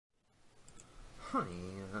Alright.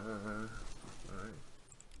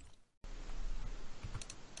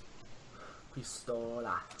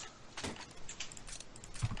 Pistola.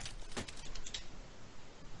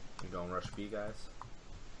 You going rush B, guys?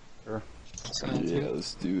 Sure. Yeah,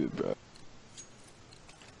 let's do it, bro.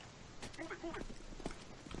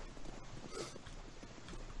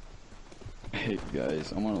 Hey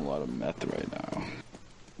guys, I'm on a lot of meth right now.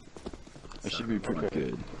 I should be pretty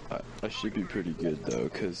good. I should be pretty good though,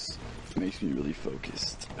 cause it makes me really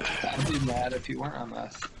focused. I'd be mad if you weren't on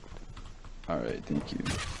meth. Alright, thank you.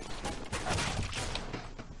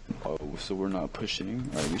 Oh, so we're not pushing?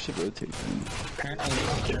 Alright, we should rotate then. Apparently,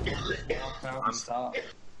 stop.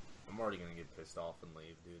 I'm already gonna get pissed off and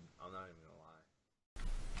leave, dude. I'm not even gonna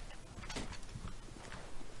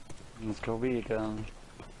lie. Let's go B again.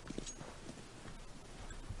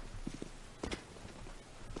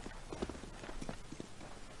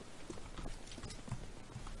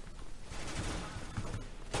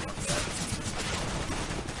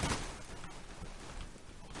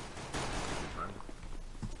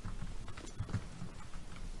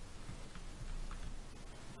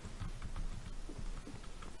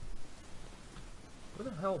 What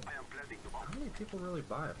the hell? How many people really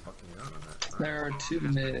buy a fucking gun on that? There are 2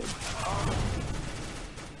 mid.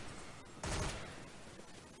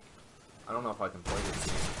 I don't know if I can play this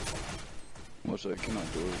game. Watch that, come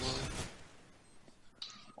outdoors.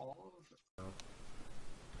 All of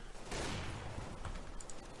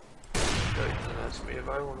Ask me if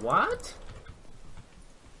I want. What?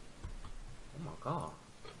 Oh my god.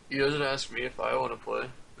 He doesn't ask me if I want to play.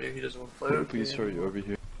 Maybe he doesn't want to play. Oh, please hurry over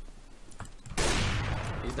here.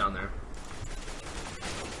 He's down there.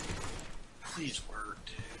 Please work,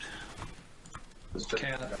 dude.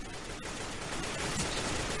 Canada.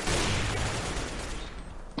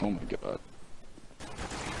 Oh my god.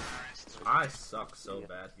 I suck so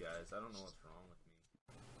bad, guys. I don't know what's wrong with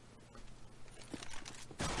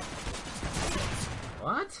me.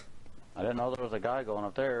 What? I didn't know there was a guy going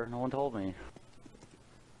up there. No one told me.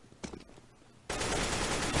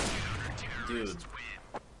 Dude,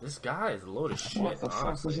 this guy is a load of shit. What the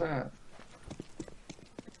fuck was that?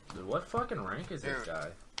 Dude, what fucking rank is this guy?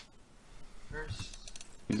 First.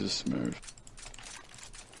 He's a smurf.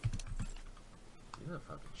 He's a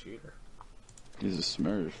fucking cheater. He's a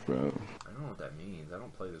smurf, bro. I don't know what that means. I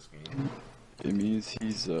don't play this game. It means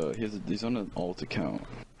he's on an alt account.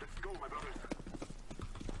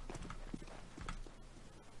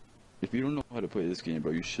 If you don't know how to play this game,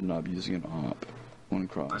 bro, you should not be using an op. One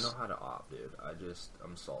cross. I know how to op, dude.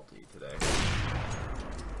 I'm salty today.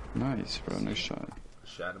 Nice, bro. Nice shot. I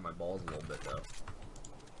shattered my balls a little bit, though.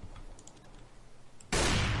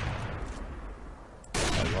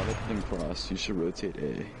 I let them cross. You should rotate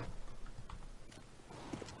A.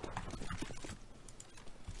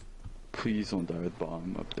 Please don't die with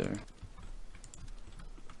bomb up there.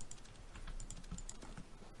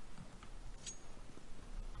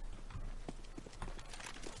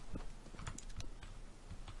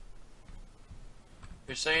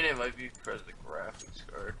 You're saying it might be because of the graphics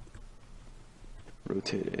card.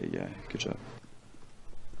 Rotate A, yeah. Good job.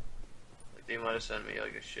 Like they might have sent me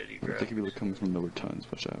like a shitty They could be graphics. coming from lower tons.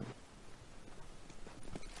 Watch out.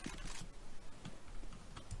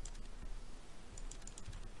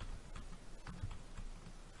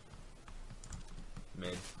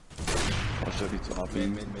 Mid. Watch out, he's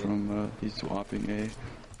swapping Mid. from, he's swapping A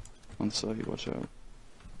on site, watch out.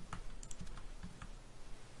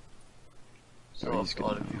 So Oh, he's a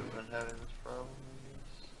lot good of you now. have been having this problem,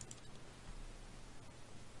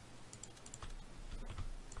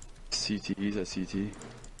 I guess. CT, he's at CT.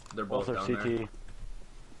 They're both Both are down there. CT.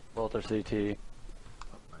 Both are CT.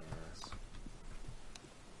 Fuck my ass.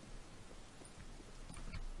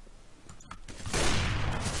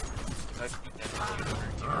 Good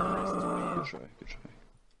try, good try.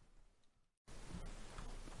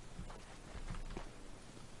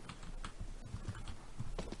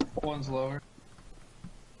 One's lower.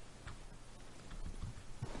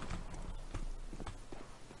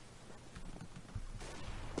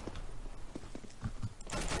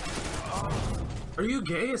 Are you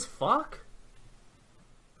gay as fuck?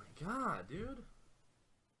 My god, dude.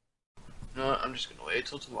 No, I'm just gonna wait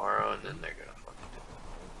till tomorrow and then they're gonna fucking do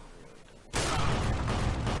it.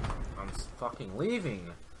 I'm fucking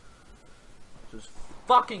leaving. Just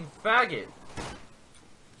fucking faggot.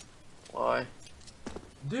 Why?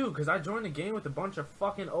 Dude, because I joined the game with a bunch of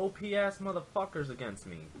fucking OP ass motherfuckers against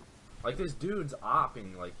me. Like, this dude's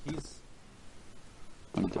opping, like, he's...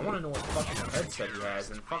 I'm I dead. want to know what fucking headset he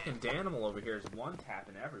has, and fucking Danimal over here is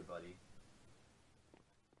one-tapping everybody.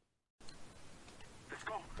 Let's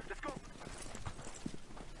go.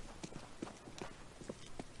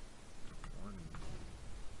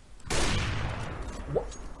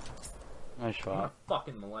 Nice I'm gonna shot.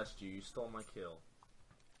 fucking molest you. You stole my kill.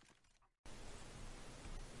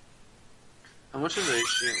 How much is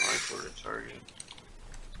HC and life for a target?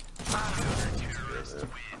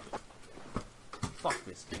 Fuck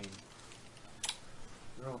this game.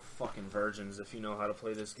 You're all fucking virgins if you know how to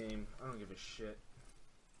play this game. I don't give a shit.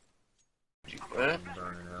 Did you quit?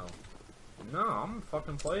 Burn in hell. No, I'm gonna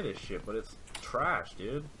fucking play this shit, but it's trash,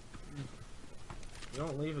 dude. You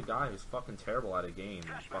don't leave a guy who's fucking terrible at a game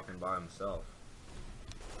fucking by himself.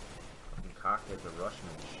 Fucking cockheads are rushing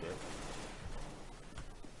and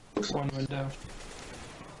shit. One window.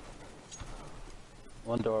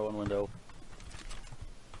 One door, one window.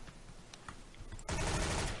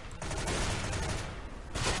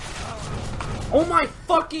 Oh my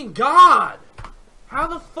fucking god! How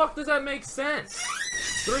the fuck does that make sense?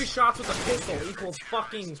 3 shots with a pistol equals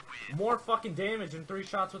fucking more fucking damage than 3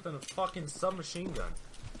 shots with a fucking submachine gun.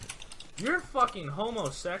 You're fucking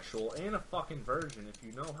homosexual and a fucking virgin if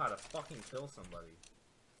you know how to fucking kill somebody.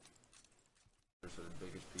 This is the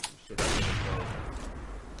biggest piece of shit I've ever played.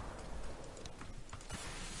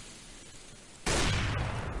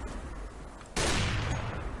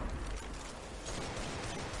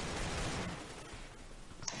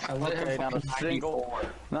 I let Okay, him not a fucking single,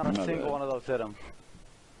 94. not a Not single bad. one of those hit him.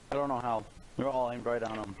 I don't know how. They're all aimed right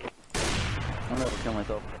on him. I'll never kill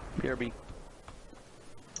myself. BRB.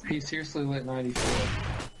 He seriously lit 94.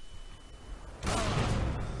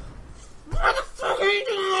 What the fuck are you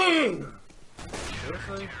doing?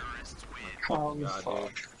 Seriously? Oh, God,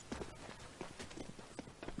 fuck. dude.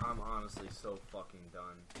 I'm honestly so fucking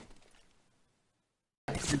done.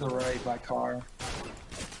 To the right by car.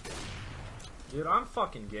 Dude, I'm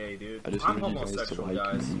fucking gay, dude. I just I'm wanted you guys to homosexual, like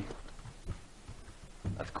guys. me.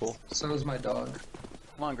 That's cool. So is my dog.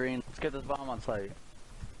 Come on, Green. Let's get this bomb on site.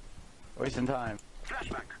 Wasting time. It's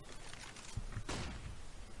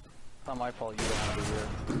not my fault you don't want to be here.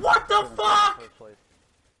 What the fuck? First place.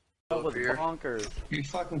 That was Here. bonkers. You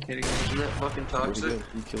fucking kidding Isn't me? that fucking There we toxic? go.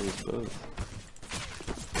 He killed us both.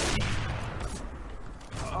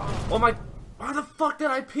 Oh my... Why the fuck did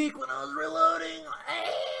I peek when I was reloading?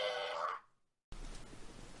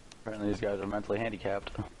 Apparently these guys are mentally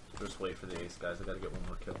handicapped. Just wait for the ace, guys. I gotta get one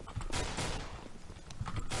more kill.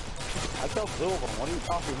 I killed 2 of them. What are you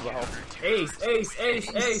talking about? Ace, ace,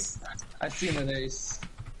 ace, ace! I seen an ace.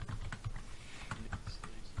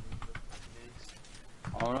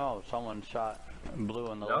 Oh no, someone shot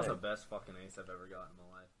blue in the That was leg. the best fucking ace I've ever gotten in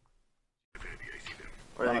my life.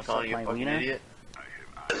 What are they Wanna calling you, suck my fucking wiener? idiot?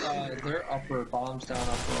 They're upper, bombs down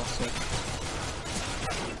upper also.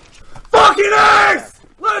 Fucking ace!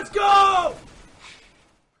 Let's go!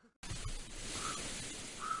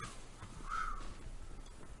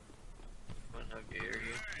 How gay are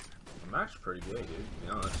you? I'm actually pretty gay, dude, to be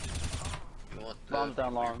honest. You want the Bombs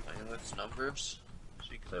down long. playing with numbers?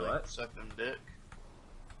 So you can Say like, what? suck them dick?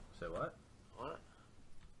 Say what? What?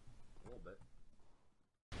 A little bit.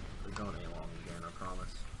 We're going A-long again, I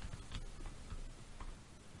promise.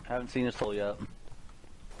 Haven't seen his full yet.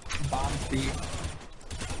 Bomb feet.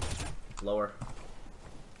 Lower.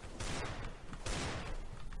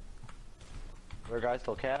 Is there a guy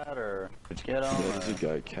still cat, or did you get him? Yeah, there's a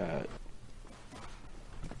guy cat.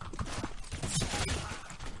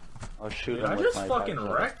 I'll shoot Dude, him I with just my fucking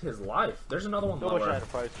pipe. wrecked his life. There's another one I wish I lower. had a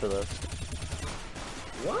price for this.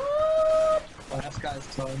 What? Last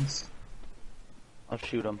guy's tons. I'll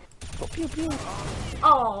shoot him. Oh, pew pew.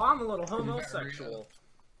 Oh, I'm a little homosexual.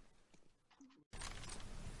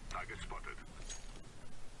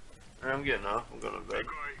 Alright, I'm getting off. I'm going to bed.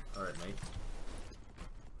 Alright, mate.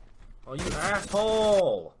 Oh, you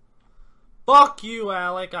asshole! Fuck you,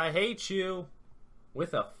 Alec. I hate you.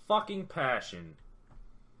 With a fucking passion.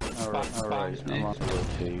 Alright, alright. I'm on the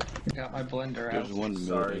tape. I got my blender out. There's one mid,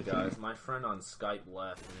 Sorry, I think. guys. My friend on Skype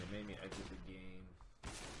left, and it made me exit the game.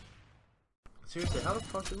 Seriously, how the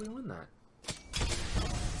fuck did we win that?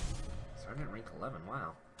 Starting at rank 11.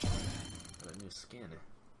 Wow. Got a new skin.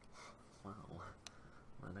 Wow.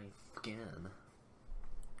 My nice skin.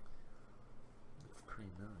 It's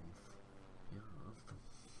pretty nice. Yeah.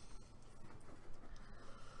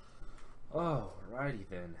 Alrighty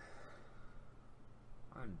then.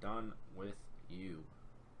 I'm done with you.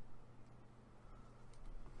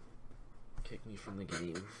 Kick me from the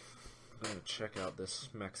game. I'm gonna check out this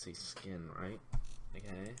Mexi skin, right?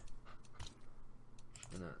 Okay.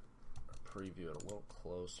 I'm gonna preview it a little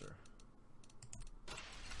closer. That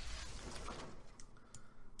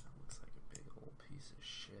looks like a big old piece of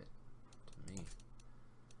shit to me.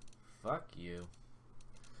 Fuck you.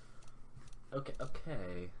 Okay,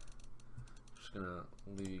 okay. Just gonna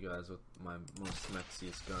leave you guys with my most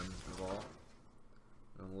Mexiest gun of all.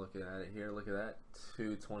 I'm looking at it here. Look at that.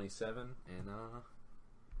 227. And,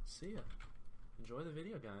 see ya. Enjoy the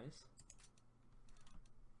video, guys.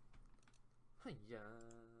 Hiya.